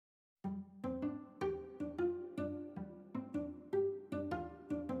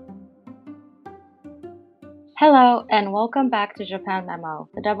Hello, and welcome back to Japan Memo,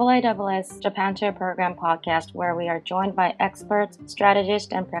 the IISS Japan Chair Program podcast, where we are joined by experts,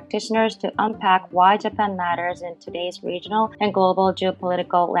 strategists, and practitioners to unpack why Japan matters in today's regional and global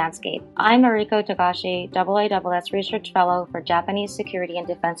geopolitical landscape. I'm Mariko Togashi, IISS Research Fellow for Japanese Security and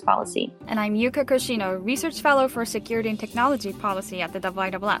Defense Policy. And I'm Yuka Koshino, Research Fellow for Security and Technology Policy at the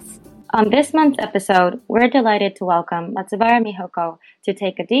IISS. On this month's episode, we're delighted to welcome Matsubara Mihoko to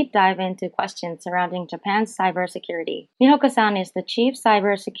take a deep dive into questions surrounding Japan's cybersecurity. Mihoko-san is the Chief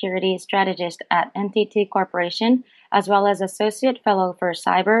Cybersecurity Strategist at NTT Corporation, as well as Associate Fellow for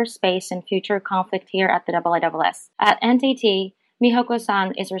Cyber, Space, and Future Conflict here at the IISS. At NTT,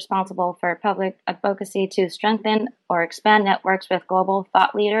 Mihoko-san is responsible for public advocacy to strengthen or expand networks with global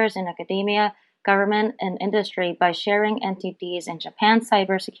thought leaders in academia, government, and industry by sharing NTT's and Japan's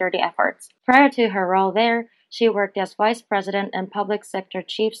cybersecurity efforts. Prior to her role there, she worked as Vice President and Public Sector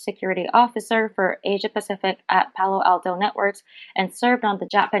Chief Security Officer for Asia Pacific at Palo Alto Networks and served on the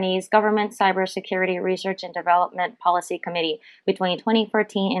Japanese Government Cybersecurity Research and Development Policy Committee between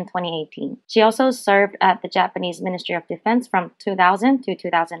 2014 and 2018. She also served at the Japanese Ministry of Defense from 2000 to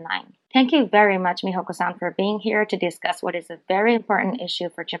 2009. Thank you very much, Mihoko-san, for being here to discuss what is a very important issue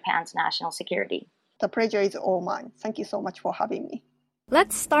for Japan's national security. The pleasure is all mine. Thank you so much for having me.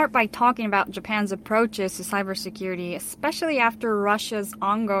 Let's start by talking about Japan's approaches to cybersecurity, especially after Russia's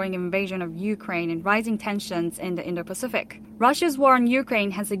ongoing invasion of Ukraine and rising tensions in the Indo-Pacific. Russia's war on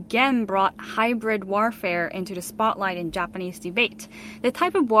Ukraine has again brought hybrid warfare into the spotlight in Japanese debate, the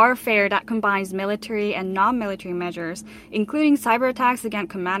type of warfare that combines military and non-military measures, including cyber attacks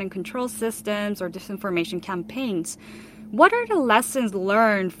against command and control systems or disinformation campaigns. What are the lessons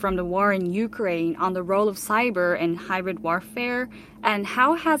learned from the war in Ukraine on the role of cyber and hybrid warfare, and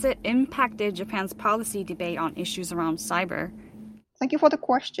how has it impacted Japan's policy debate on issues around cyber? Thank you for the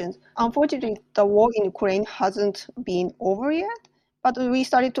questions. Unfortunately, the war in Ukraine hasn't been over yet, but we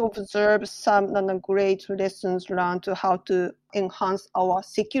started to observe some great lessons learned to how to enhance our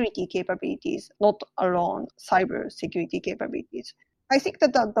security capabilities, not alone cyber security capabilities. I think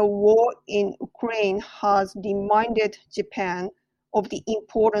that the war in Ukraine has reminded Japan of the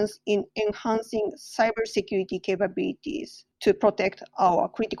importance in enhancing cybersecurity capabilities to protect our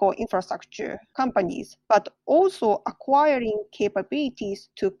critical infrastructure companies, but also acquiring capabilities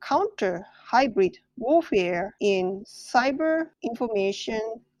to counter hybrid warfare in cyber, information,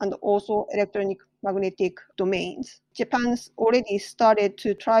 and also electromagnetic domains. Japan's already started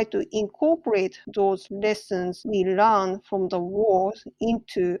to try to incorporate those lessons we learned from the wars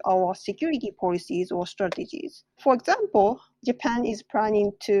into our security policies or strategies. For example, Japan is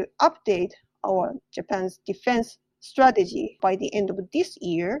planning to update our Japan's defense strategy by the end of this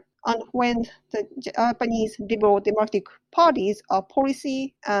year. And when the Japanese Liberal Democratic Party's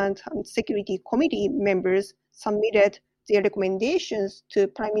policy and security committee members submitted their recommendations to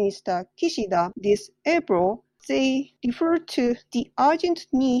Prime Minister Kishida this April, they refer to the urgent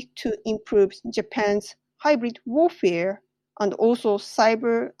need to improve Japan's hybrid warfare and also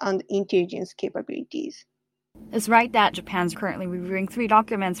cyber and intelligence capabilities. It's right that Japan's currently reviewing 3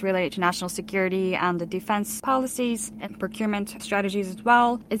 documents related to national security and the defense policies and procurement strategies as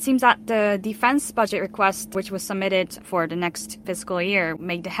well. It seems that the defense budget request, which was submitted for the next fiscal year,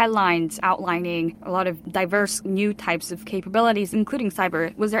 made the headlines outlining a lot of diverse new types of capabilities, including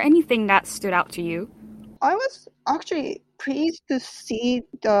cyber. Was there anything that stood out to you? I was actually pleased to see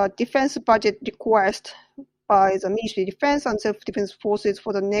the defense budget request by the Ministry of Defense and Self-Defense Forces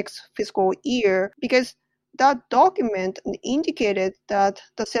for the next fiscal year, because that document indicated that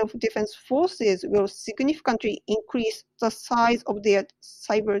the self-defense forces will significantly increase the size of their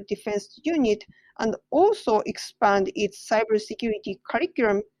cyber defense unit and also expand its cybersecurity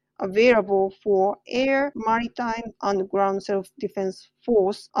curriculum available for air, maritime, and ground self-defense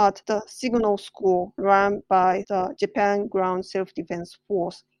force at the Signal School run by the Japan Ground Self-Defense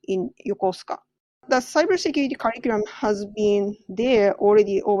Force in Yokosuka. The cybersecurity curriculum has been there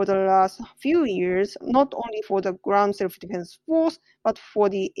already over the last few years, not only for the ground self-defense force, but for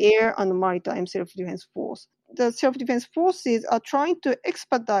the air and maritime self-defense force. The self-defense forces are trying to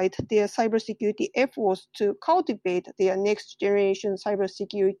expedite their cybersecurity efforts to cultivate their next generation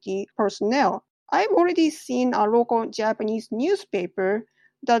cybersecurity personnel. I've already seen a local Japanese newspaper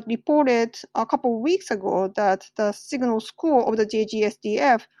that reported a couple of weeks ago that the Signal School of the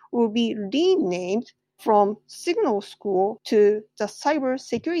JGSDF will be renamed from Signal School to the Cyber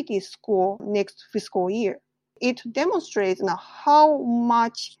Security School next fiscal year. It demonstrates how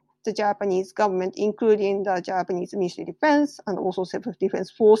much the Japanese government, including the Japanese Ministry of Defense and also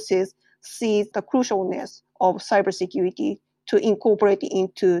self-defense forces, sees the crucialness of cybersecurity to incorporate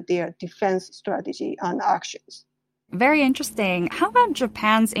into their defense strategy and actions. Very interesting. How about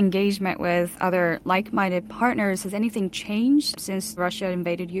Japan's engagement with other like-minded partners? Has anything changed since Russia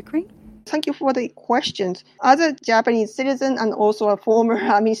invaded Ukraine? Thank you for the questions. As a Japanese citizen and also a former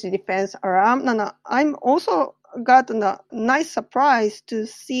Ministry of Defense, I'm also got a nice surprise to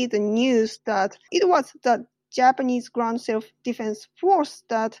see the news that it was the Japanese Ground Self-Defense Force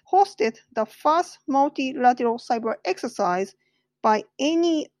that hosted the first multilateral cyber exercise by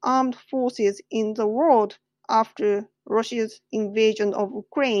any armed forces in the world after Russia's invasion of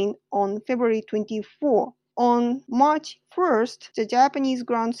Ukraine on February 24. On March 1st, the Japanese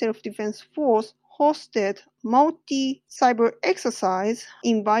Ground Self-Defense Force hosted multi-cyber exercise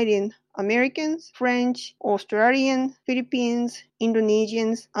inviting Americans, French, Australian, Philippines,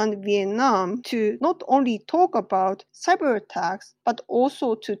 Indonesians, and Vietnam to not only talk about cyber attacks, but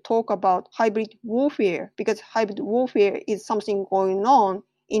also to talk about hybrid warfare, because hybrid warfare is something going on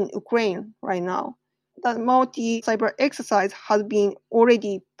in Ukraine right now. The multi-cyber exercise has been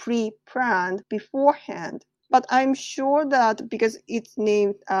already pre-planned beforehand. But I'm sure that because it's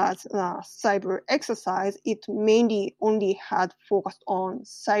named as a cyber exercise, it mainly only had focused on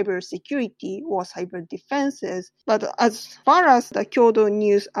cyber security or cyber defenses. But as far as the Kyodo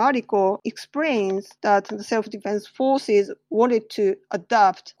News article explains that the self-defense forces wanted to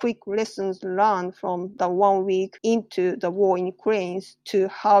adapt quick lessons learned from the 1 week into the war in Ukraine to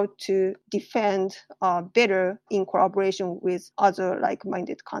how to defend better in collaboration with other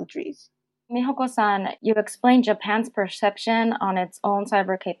like-minded countries. Mihoko-san, you explained Japan's perception on its own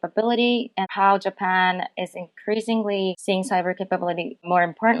cyber capability and how Japan is increasingly seeing cyber capability more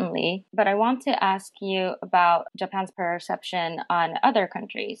importantly. But I want to ask you about Japan's perception on other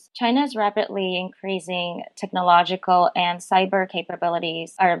countries. China's rapidly increasing technological and cyber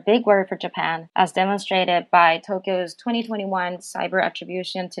capabilities are a big word for Japan, as demonstrated by Tokyo's 2021 cyber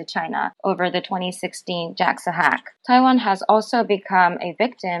attribution to China over the 2016 JAXA hack. Taiwan has also become a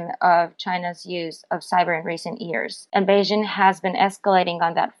victim of China's use of cyber in recent years, and Beijing has been escalating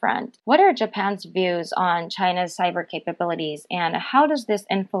on that front. What are Japan's views on China's cyber capabilities, and how does this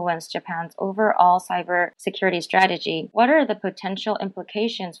influence Japan's overall cyber security strategy? What are the potential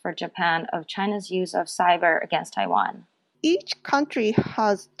implications for Japan of China's use of cyber against Taiwan? Each country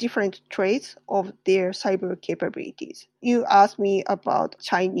has different traits of their cyber capabilities. You asked me about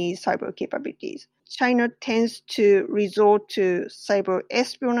Chinese cyber capabilities. China tends to resort to cyber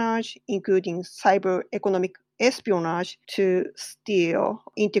espionage, including cyber economic espionage, to steal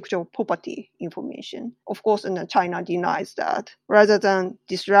intellectual property information. Of course, China denies that. Rather than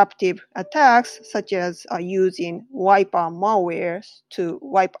disruptive attacks, such as using wiper malware to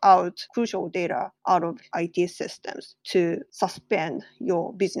wipe out crucial data out of IT systems to suspend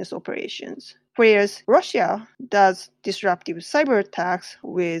your business operations. Whereas Russia does disruptive cyber attacks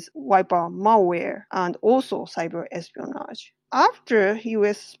with wiper malware and also cyber espionage. After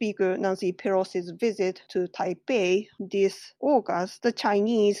U.S. Speaker Nancy Pelosi's visit to Taipei this August, the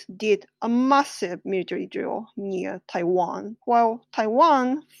Chinese did a massive military drill near Taiwan, while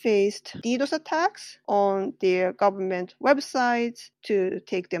Taiwan faced DDoS attacks on their government websites to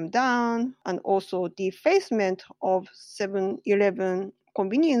take them down, and also defacement of 7-Eleven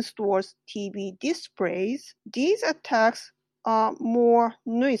convenience stores' TV displays. These attacks are more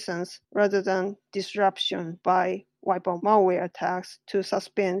nuisance rather than disruption by wiper malware attacks to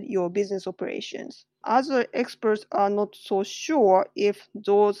suspend your business operations. Other experts are not so sure if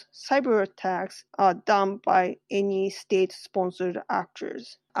those cyber attacks are done by any state-sponsored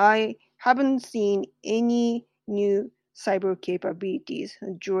actors. I haven't seen any new cyber capabilities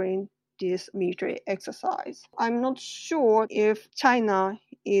during this military exercise. I'm not sure if China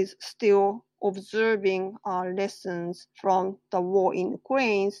is still observing lessons from the war in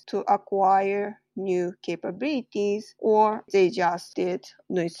Ukraine to acquire new capabilities, or they just did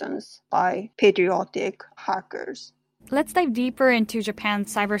nuisance by patriotic hackers. Let's dive deeper into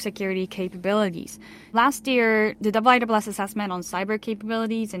Japan's cybersecurity capabilities. Last year, the IISS assessment on cyber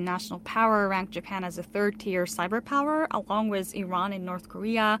capabilities and national power ranked Japan as a third-tier cyber power, along with Iran and North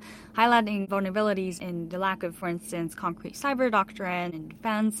Korea, highlighting vulnerabilities in the lack of, for instance, concrete cyber doctrine and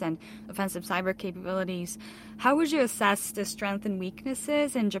defense and offensive cyber capabilities. How would you assess the strengths and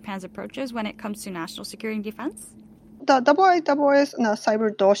weaknesses in Japan's approaches when it comes to national security and defense? The IISS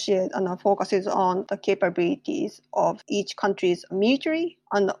cyber dossier focuses on the capabilities of each country's military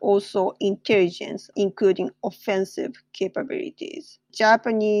and also intelligence, including offensive capabilities.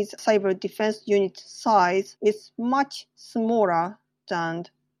 Japanese cyber defense unit size is much smaller than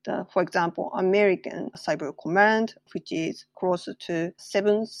For example, American Cyber Command, which is close to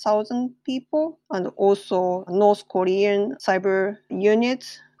 7,000 people, and also North Korean Cyber Unit,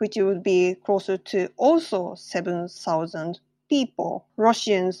 which would be closer to also 7,000 people.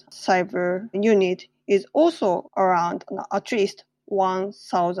 Russian's Cyber Unit is also around at least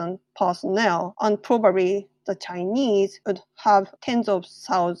 1,000 personnel, and probably the Chinese would have tens of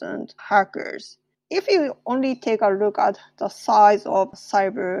thousands hackers. If you only take a look at the size of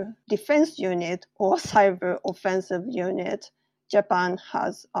cyber defense unit or cyber offensive unit, Japan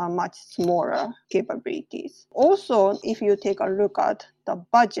has much smaller capabilities. Also, if you take a look at the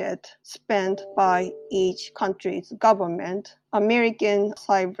budget spent by each country's government, American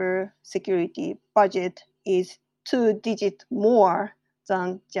cyber security budget is 2-digit more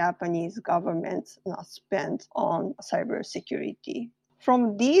than Japanese government's spend on cyber security.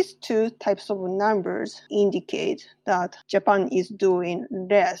 From these two types of numbers indicate that Japan is doing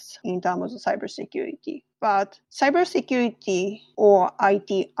less in terms of cybersecurity. But cybersecurity or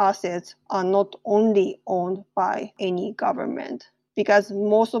IT assets are not only owned by any government, because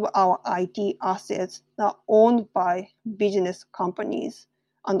most of our IT assets are owned by business companies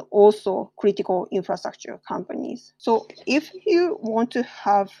and also critical infrastructure companies. So if you want to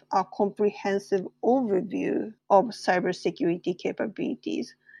have a comprehensive overview of cybersecurity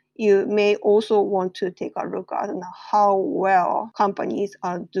capabilities, you may also want to take a look at how well companies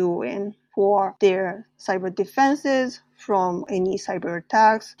are doing for their cyber defenses from any cyber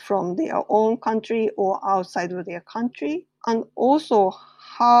attacks from their own country or outside of their country, and also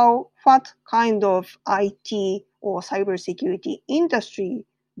what kind of IT or cybersecurity industry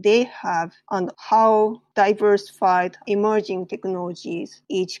they have and how diversified emerging technologies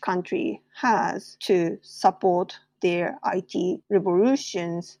each country has to support their IT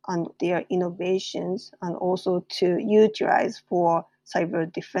revolutions and their innovations, and also to utilize for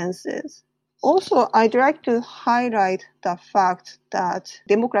cyber defenses. Also, I'd like to highlight the fact that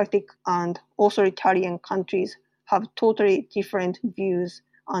democratic and authoritarian countries have totally different views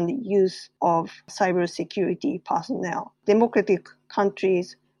on the use of cybersecurity personnel. Democratic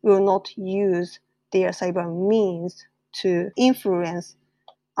countries will not use their cyber means to influence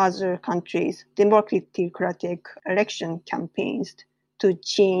other countries' democratic election campaigns to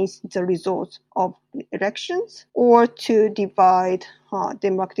change the results of elections or to divide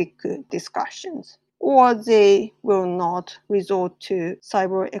democratic discussions. Or they will not resort to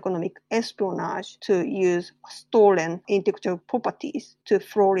cyber economic espionage to use stolen intellectual properties to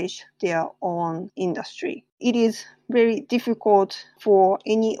flourish their own industry. It is very difficult for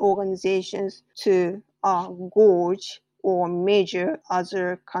any organizations to gauge or measure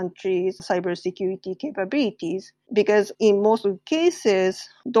other countries' cybersecurity capabilities, because in most cases,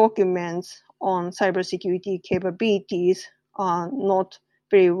 documents on cybersecurity capabilities are not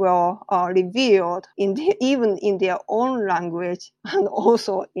very well revealed even in their own language and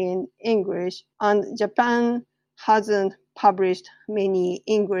also in English. And Japan hasn't published many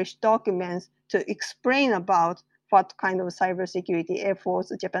English documents to explain about what kind of cybersecurity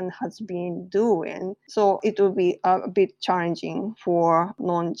efforts Japan has been doing. So it will be a bit challenging for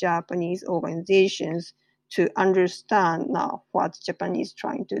non-Japanese organizations to understand now what Japan is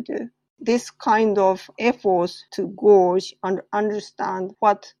trying to do. This kind of efforts to gauge and understand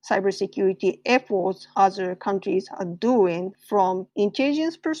what cybersecurity efforts other countries are doing from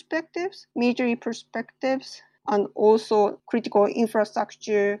intelligence perspectives, military perspectives, and also critical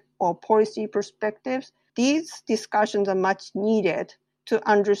infrastructure or policy perspectives. These discussions are much needed to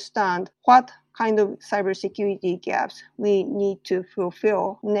understand what kind of cybersecurity gaps we need to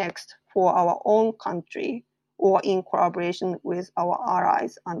fulfill next for our own country, or in collaboration with our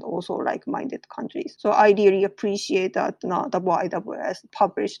allies and also like-minded countries. So I really appreciate that IISS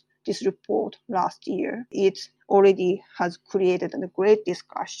published this report last year. It already has created great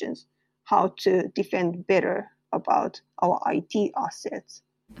discussions how to defend better about our IT assets.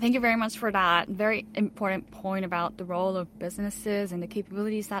 Thank you very much for that. Very important point about the role of businesses and the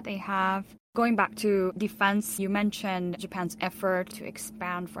capabilities that they have. Going back to defense, you mentioned Japan's effort to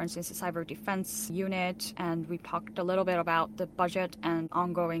expand, for instance, the cyber defense unit, and we talked a little bit about the budget and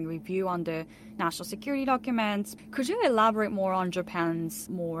ongoing review on the national security documents. Could you elaborate more on Japan's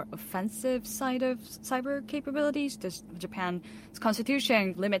more offensive side of cyber capabilities? Does Japan's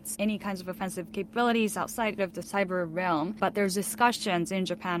constitution limits any kinds of offensive capabilities outside of the cyber realm, but there's discussions in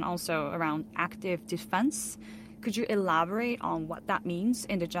Japan also around active defense. Could you elaborate on what that means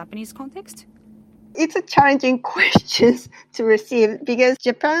in the Japanese context? It's a challenging question to receive because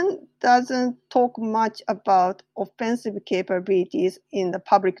Japan doesn't talk much about offensive capabilities in the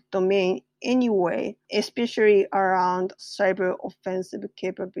public domain anyway, especially around cyber offensive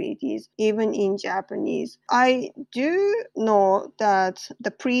capabilities, even in Japanese. I do know that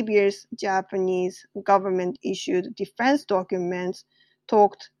the previous Japanese government issued defense documents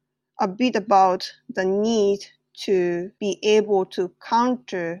talked a bit about the need to be able to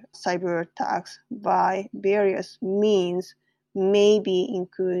counter cyber attacks by various means, maybe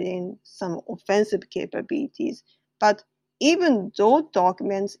including some offensive capabilities. But even those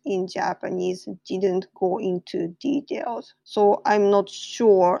documents in Japanese didn't go into details. So I'm not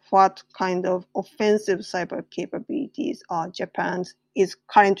sure what kind of offensive cyber capabilities Japan is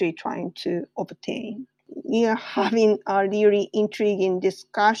currently trying to obtain. We are having a really intriguing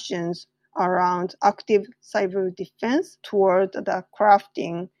discussions around active cyber defense toward the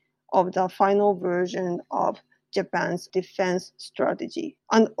crafting of the final version of Japan's defense strategy.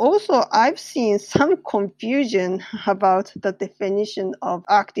 And also, I've seen some confusion about the definition of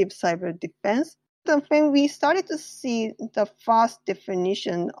active cyber defense. When we started to see the first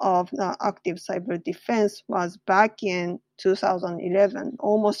definition of active cyber defense was back in 2011,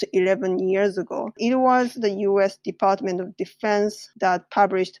 almost 11 years ago. It was the US Department of Defense that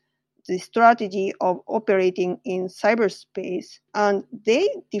published the strategy of operating in cyberspace, and they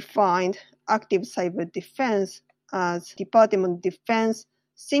defined active cyber defense as Department of Defense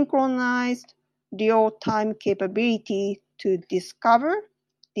synchronized real-time capability to discover,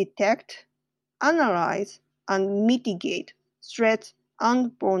 detect, analyze, and mitigate threats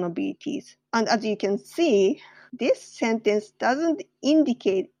and vulnerabilities. And as you can see, this sentence doesn't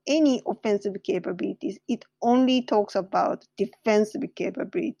indicate any offensive capabilities. It only talks about defensive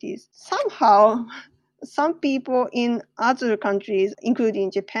capabilities. Somehow, some people in other countries, including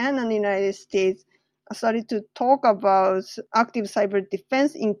Japan and the United States, started to talk about active cyber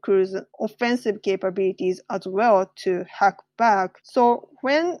defense includes offensive capabilities as well to hack back. So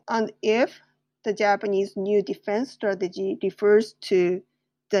when and if the Japanese new defense strategy refers to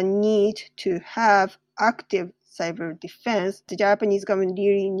the need to have active cyber defense, the Japanese government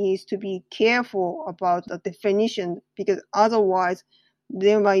really needs to be careful about the definition, because otherwise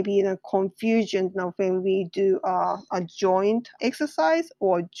there might be a confusion when we do a joint exercise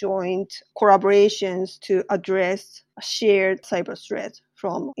or joint collaborations to address shared cyber threats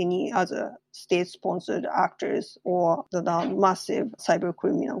from any other state-sponsored actors or the massive cyber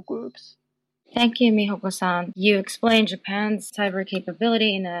criminal groups. Thank you, Mihoko-san. You explained Japan's cyber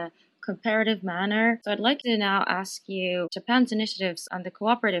capability in a comparative manner. So I'd like to now ask you Japan's initiatives on the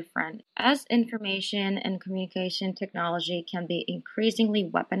cooperative front. As information and communication technology can be increasingly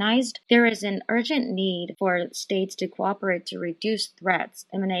weaponized, there is an urgent need for states to cooperate to reduce threats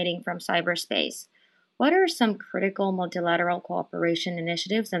emanating from cyberspace. What are some critical multilateral cooperation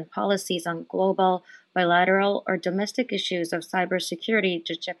initiatives and policies on global, bilateral, or domestic issues of cybersecurity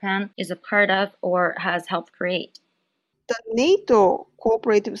that Japan is a part of or has helped create? The NATO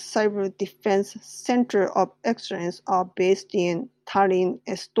Cooperative Cyber Defense Center of Excellence based in Tallinn,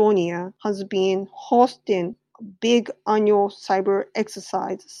 Estonia, has been hosting a big annual cyber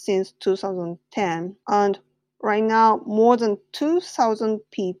exercise since 2010. And right now, more than 2,000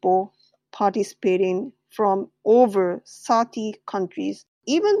 people participating from over 30 countries.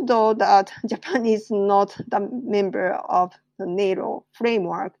 Even though that Japan is not the member of the NATO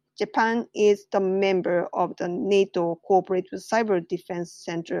framework, Japan is the member of the NATO Cooperative Cyber Defense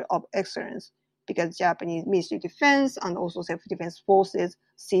Center of Excellence, because Japanese Ministry of Defense and also self-defense forces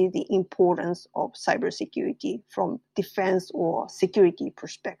see the importance of cybersecurity from defense or security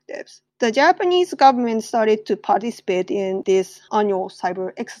perspectives. The Japanese government started to participate in this annual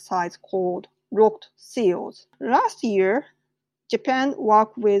cyber exercise called Locked Seals. Last year, Japan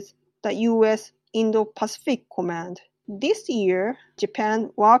worked with the US Indo-Pacific Command. This year, Japan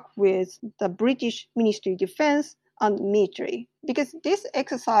worked with the British Ministry of Defense and military. Because this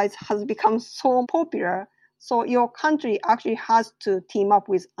exercise has become so popular, so your country actually has to team up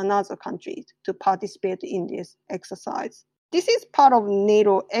with another country to participate in this exercise. This is part of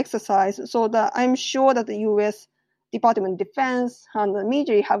NATO exercise, so that I'm sure that the US Department of Defense and the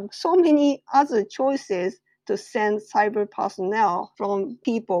military have so many other choices to send cyber personnel from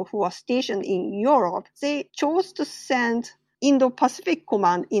people who are stationed in Europe. They chose to send Indo-Pacific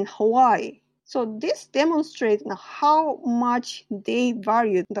Command in Hawaii. So this demonstrates how much they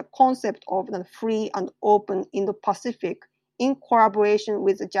value the concept of the free and open Indo-Pacific in collaboration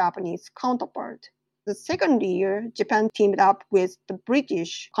with the Japanese counterpart. The second year, Japan teamed up with the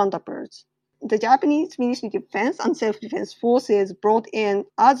British counterparts. the Japanese Ministry of Defense and Self-Defense Forces brought in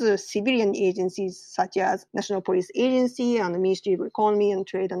other civilian agencies such as National Police Agency and the Ministry of Economy and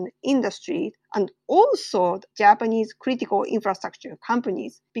Trade and Industry, and also the Japanese critical infrastructure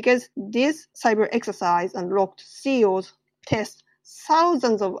companies, because this cyber exercise and locked seals test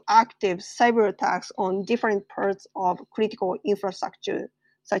thousands of active cyber attacks on different parts of critical infrastructure,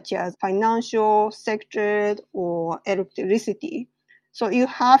 such as financial sector or electricity. So you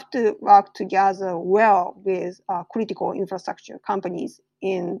have to work together well with critical infrastructure companies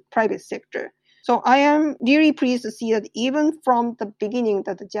in private sector. So I am really pleased to see that even from the beginning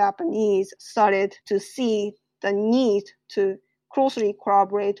that the Japanese started to see the need to closely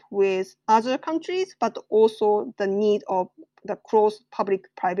collaborate with other countries, but also the need of the close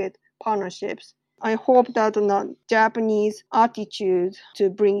public-private partnerships. I hope that the Japanese attitude to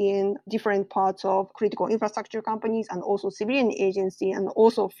bring in different parts of critical infrastructure companies and also civilian agency and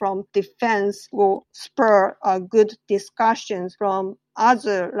also from defense will spur good discussions from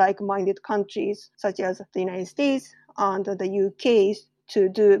other like-minded countries such as the United States and the UK to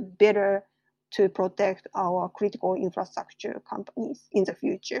do better to protect our critical infrastructure companies in the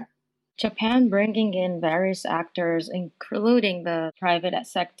future. Japan bringing in various actors, including the private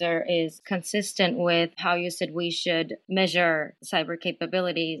sector, is consistent with how you said we should measure cyber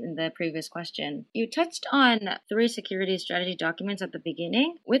capabilities in the previous question. You touched on 3 security strategy documents at the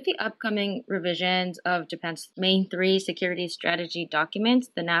beginning. With the upcoming revisions of Japan's main 3 security strategy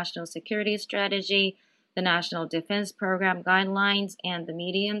documents, the National Security Strategy, the National Defense Program Guidelines, and the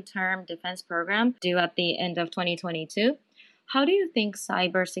Medium-Term Defense Program due at the end of 2022, how do you think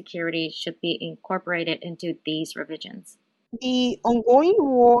cybersecurity should be incorporated into these revisions? The ongoing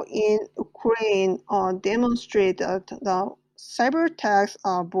war in Ukraine demonstrates that the cyber attacks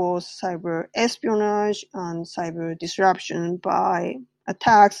are both cyber espionage and cyber disruption by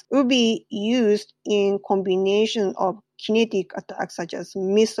attacks will be used in combination of kinetic attacks such as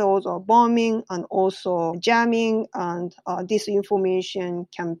missiles or bombing and also jamming and disinformation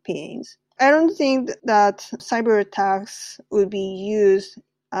campaigns. I don't think that cyber attacks will be used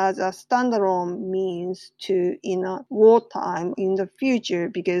as a standalone means to in a wartime in the future,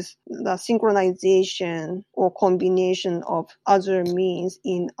 because the synchronization or combination of other means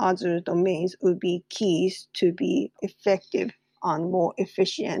in other domains will be keys to be effective and more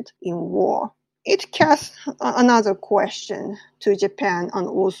efficient in war. It casts another question to Japan and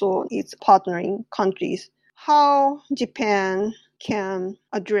also its partnering countries. How Japan can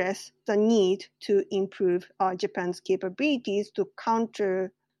address the need to improve Japan's capabilities to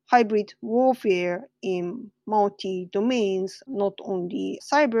counter hybrid warfare in multi-domains, not only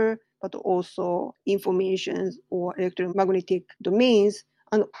cyber, but also information or electromagnetic domains,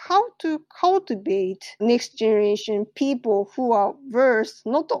 and how to cultivate next generation people who are versed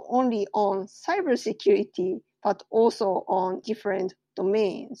not only on cybersecurity, but also on different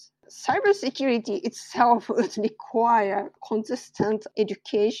domains. Cybersecurity itself would require consistent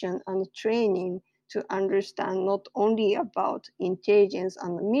education and training to understand not only about intelligence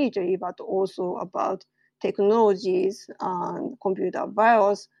and military, but also about technologies and computer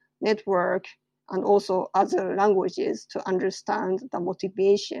virus network and also other languages to understand the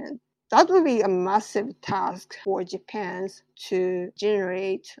motivation. That will be a massive task for Japan to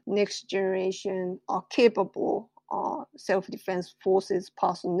generate next generation capable self-defense forces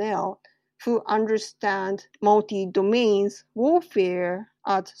personnel who understand multi-domains warfare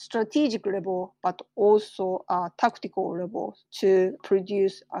at strategic level, but also tactical level to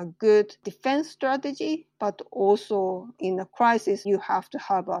produce a good defense strategy, but also in a crisis, you have to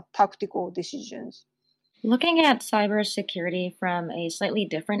have tactical decisions. Looking at cybersecurity from a slightly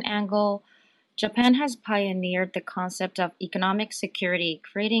different angle, Japan has pioneered the concept of economic security,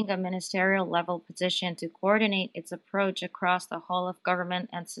 creating a ministerial level position to coordinate its approach across the whole of government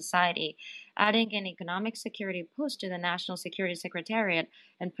and society, adding an economic security post to the National Security Secretariat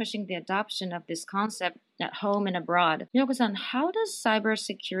and pushing the adoption of this concept at home and abroad. Miyoko-san, how does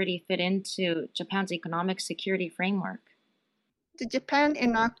cybersecurity fit into Japan's economic security framework? Japan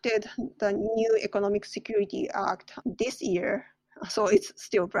enacted the new Economic Security Act this year, so it's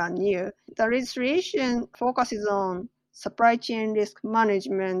still brand new. The legislation focuses on supply chain risk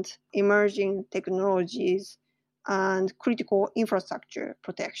management, emerging technologies, and critical infrastructure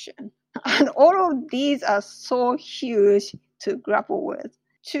protection. And all of these are so huge to grapple with.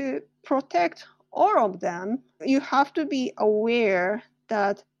 To protect all of them, you have to be aware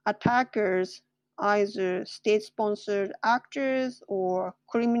that attackers, either state-sponsored actors or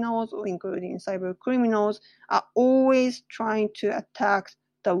criminals, or including cyber criminals, are always trying to attack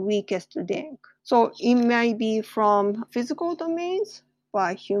the weakest link. So it may be from physical domains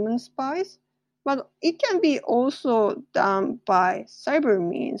by human spies, But it can be also done by cyber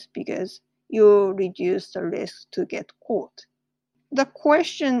means because you reduce the risk to get caught. The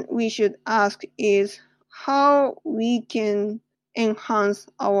question we should ask is how we can enhance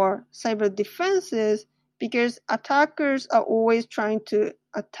our cyber defenses, because attackers are always trying to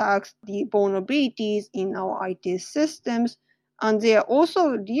attack the vulnerabilities in our IT systems, and they are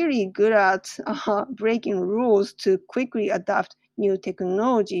also really good at breaking rules to quickly adapt new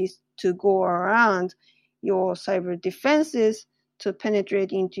technologies to go around your cyber defenses, to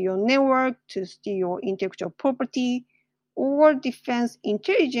penetrate into your network, to steal your intellectual property, or defense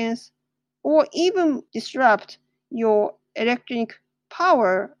intelligence, or even disrupt your electric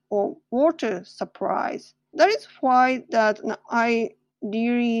power or water supplies. That is why that I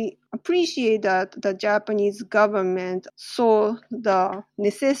really appreciate that the Japanese government saw the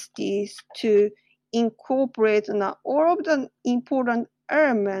necessities to incorporate all of the important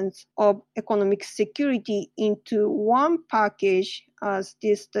elements of economic security into one package as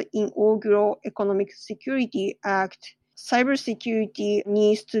the inaugural Economic Security Act. Cybersecurity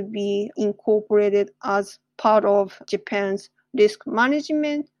needs to be incorporated as part of Japan's risk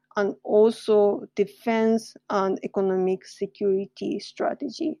management and also defense and economic security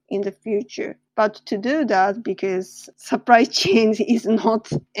strategy in the future. But to do that, because supply chain is not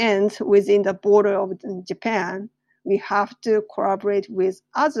end within the border of Japan, we have to collaborate with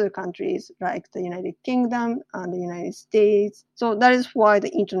other countries like the United Kingdom and the United States. So that is why the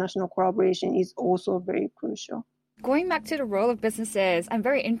international collaboration is also very crucial. Going back to the role of businesses, I'm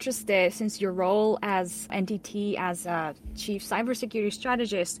very interested, since your role as NTT as a chief cybersecurity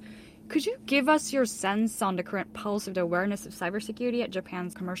strategist, could you give us your sense on the current pulse of the awareness of cybersecurity at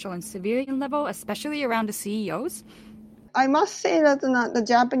Japan's commercial and civilian level, especially around the CEOs? I must say that the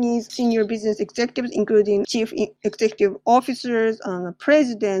Japanese senior business executives, including chief executive officers and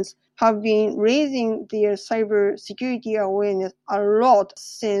presidents, have been raising their cybersecurity awareness a lot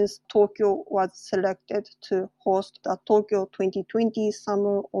since Tokyo was selected to host the Tokyo 2020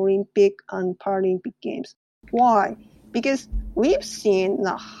 Summer Olympic and Paralympic Games. Why? Because we've seen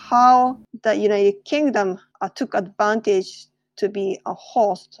how the United Kingdom took advantage to be a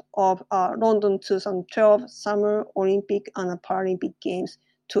host of London 2012 Summer Olympic and Paralympic Games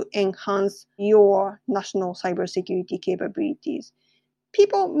to enhance your national cybersecurity capabilities.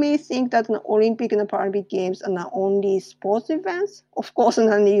 People may think that the Olympic and Paralympic Games are not only sports events. Of course,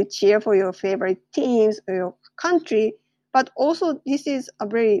 you cheer for your favorite teams or your country, but also this is a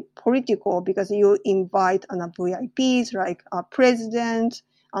very political, because you invite VIPs like presidents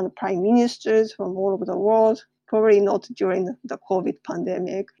and prime ministers from all over the world. Probably not during the COVID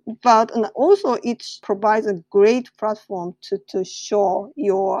pandemic, but also it provides a great platform to show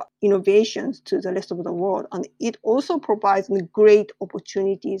your innovations to the rest of the world. And it also provides great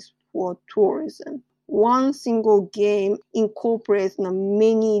opportunities for tourism. One single game incorporates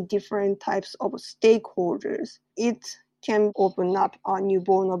many different types of stakeholders. It can open up new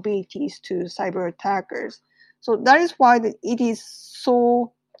vulnerabilities to cyber attackers. So that is why it is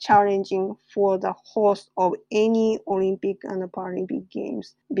so challenging for the host of any Olympic and Paralympic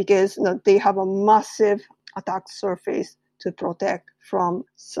Games, because they have a massive attack surface to protect from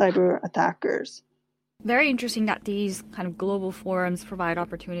cyber attackers. Very interesting that these kind of global forums provide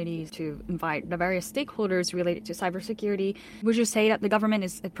opportunities to invite the various stakeholders related to cybersecurity. Would you say that the government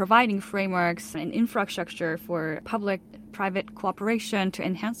is providing frameworks and infrastructure for public-private cooperation to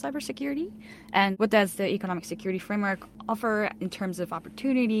enhance cybersecurity? And what does the economic security framework offer in terms of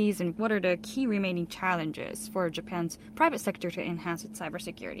opportunities, and what are the key remaining challenges for Japan's private sector to enhance its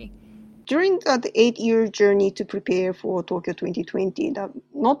cybersecurity? During the 8-year journey to prepare for Tokyo 2020,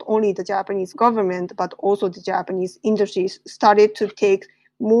 not only the Japanese government, but also the Japanese industries started to take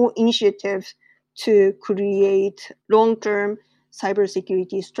more initiatives to create long-term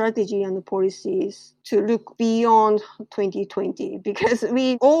cybersecurity strategy and policies to look beyond 2020, because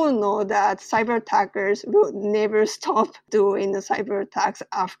we all know that cyber attackers will never stop doing the cyber attacks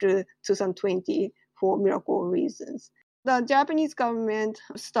after 2020 for miracle reasons. The Japanese government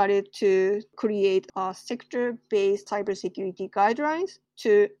started to create sector-based cybersecurity guidelines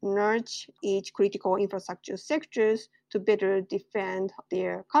to nudge each critical infrastructure sectors to better defend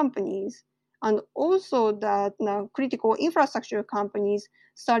their companies. And also that critical infrastructure companies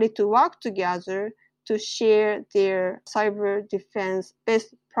started to work together to share their cyber defense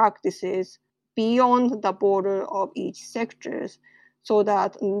best practices beyond the border of each sectors, so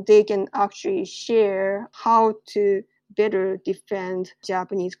that they can actually share how to better defend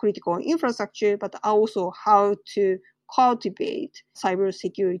Japanese critical infrastructure, but also how to cultivate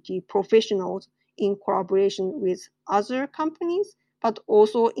cybersecurity professionals in collaboration with other companies, but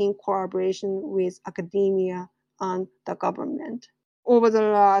also in collaboration with academia and the government. Over the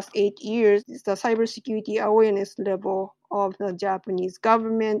last 8 years, the cybersecurity awareness level of the Japanese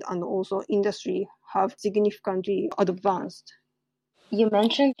government and also industry have significantly advanced. You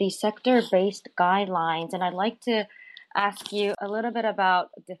mentioned the sector-based guidelines, and I'd like to ask you a little bit about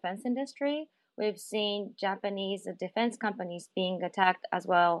defense industry. We've seen Japanese defense companies being attacked as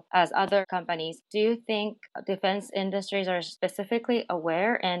well as other companies. Do you think defense industries are specifically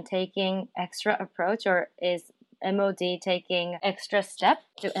aware and taking extra approach, or is MOD taking extra step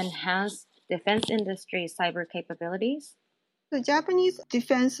to enhance defense industry's cyber capabilities? The Japanese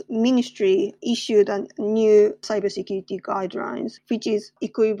Defense Ministry issued a new cybersecurity guidelines, which is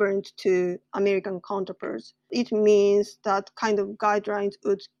equivalent to American counterparts. It means that kind of guidelines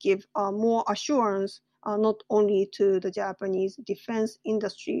would give more assurance not only to the Japanese defense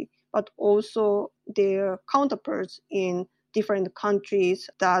industry, but also their counterparts in different countries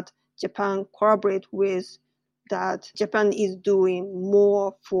that Japan collaborate with, that Japan is doing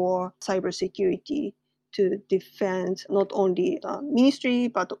more for cybersecurity to defend not only the ministry,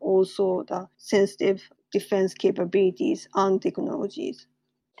 but also the sensitive defense capabilities and technologies.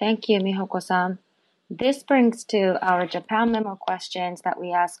 Thank you, Mihoko-san. This brings to our Japan Memo questions that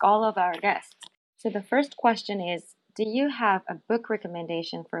we ask all of our guests. So the first question is, do you have a book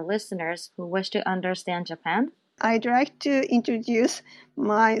recommendation for listeners who wish to understand Japan? I'd like to introduce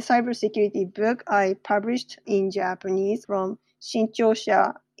my cybersecurity book I published in Japanese from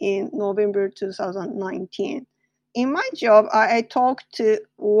Shinchosha in November 2019. In my job, I talk to a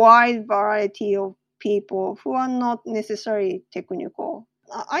wide variety of people who are not necessarily technical.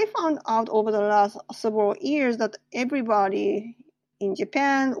 I found out over the last several years that everybody in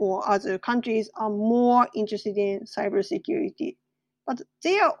Japan or other countries are more interested in cybersecurity. But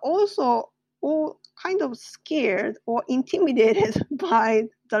they are also all kind of scared or intimidated by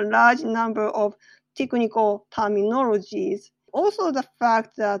the large number of technical terminologies. Also, the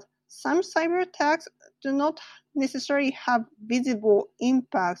fact that some cyber attacks do not necessarily have visible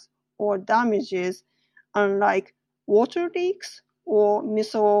impacts or damages, unlike water leaks or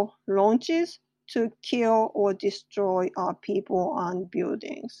missile launches to kill or destroy our people and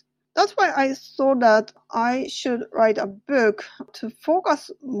buildings. That's why I thought that I should write a book to focus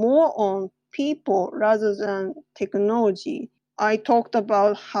more on people rather than technology. I talked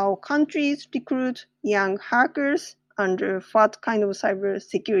about how countries recruit young hackers under what kind of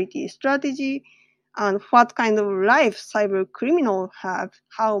cybersecurity strategy and what kind of life cyber criminals have,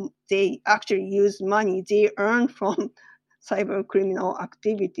 how they actually use money they earn from cyber criminal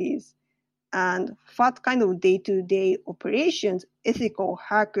activities, and what kind of day-to-day operations ethical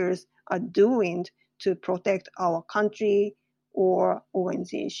hackers are doing to protect our country or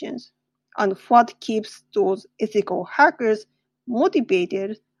organizations, and what keeps those ethical hackers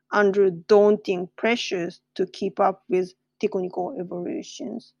motivated under daunting pressures to keep up with technical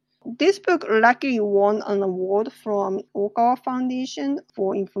evolutions. This book luckily won an award from Okawa Foundation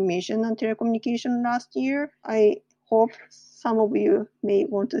for Information and Telecommunication last year. I hope some of you may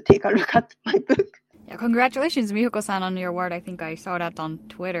want to take a look at my book. Yeah, congratulations, Mihoko-san, on your award. I think I saw that on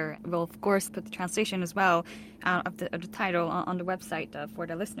Twitter. We'll, of course, put the translation as well of the title on the website for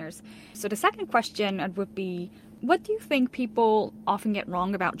the listeners. So the second question would be, what do you think people often get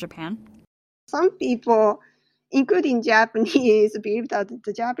wrong about Japan? Some people, including Japanese, believe that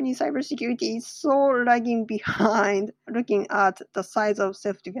the Japanese cybersecurity is so lagging behind looking at the size of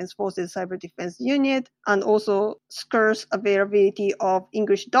Self-Defense Forces Cyber Defense Unit and also scarce availability of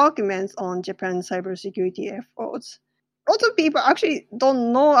English documents on Japan's cybersecurity efforts. Lots of people actually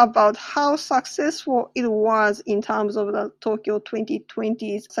don't know about how successful it was in terms of the Tokyo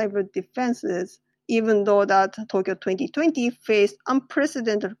 2020 cyber defenses. Even though that Tokyo 2020 faced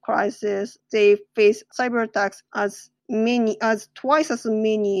unprecedented crisis, they faced cyber attacks as twice as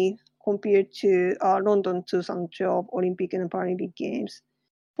many compared to London 2012 Olympic and Paralympic Games.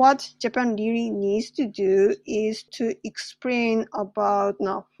 What Japan really needs to do is to explain about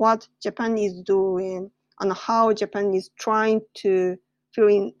what Japan is doing and how Japan is trying to fill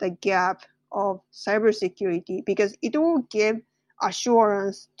in the gap of cybersecurity, because it will give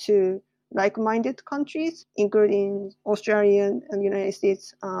assurance to like-minded countries, including Australia and the United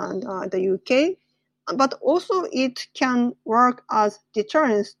States and the UK. But also it can work as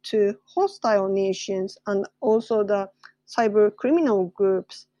deterrence to hostile nations and also the cyber criminal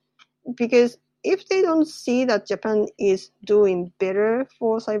groups. Because if they don't see that Japan is doing better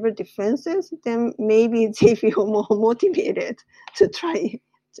for cyber defenses, then maybe they feel more motivated to try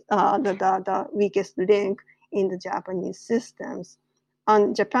the weakest link in the Japanese systems.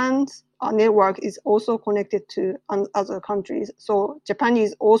 And Japan's network is also connected to other countries. So Japan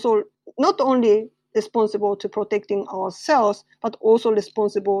is also not only responsible to protecting ourselves, but also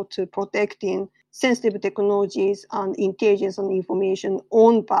responsible to protecting sensitive technologies and intelligence and information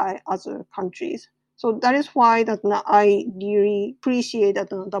owned by other countries. So that is why that I really appreciate that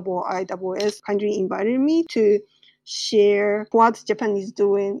IISS kindly invited me to share what Japan is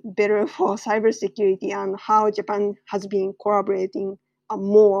doing better for cybersecurity and how Japan has been collaborating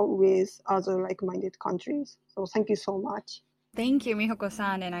more with other like-minded countries. So thank you so much. Thank you,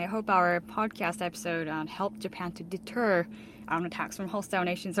 Mihoko-san, and I hope our podcast episode helped Japan to deter attacks from hostile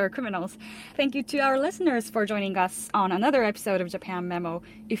nations or criminals. Thank you to our listeners for joining us on another episode of Japan Memo.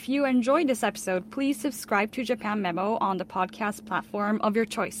 If you enjoyed this episode, please subscribe to Japan Memo on the podcast platform of your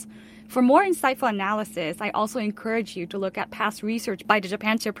choice. For more insightful analysis, I also encourage you to look at past research by the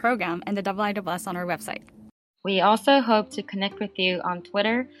Japan Chair Program and the IISS on our website. We also hope to connect with you on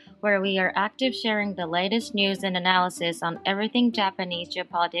Twitter, where we are active sharing the latest news and analysis on everything Japanese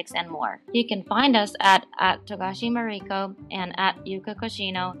geopolitics and more. You can find us at Togashi Mariko and at Yuka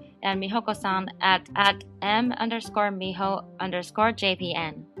Koshino and Mihoko-san at m_miho_jpn.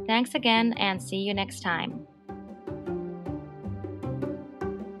 Thanks again and see you next time.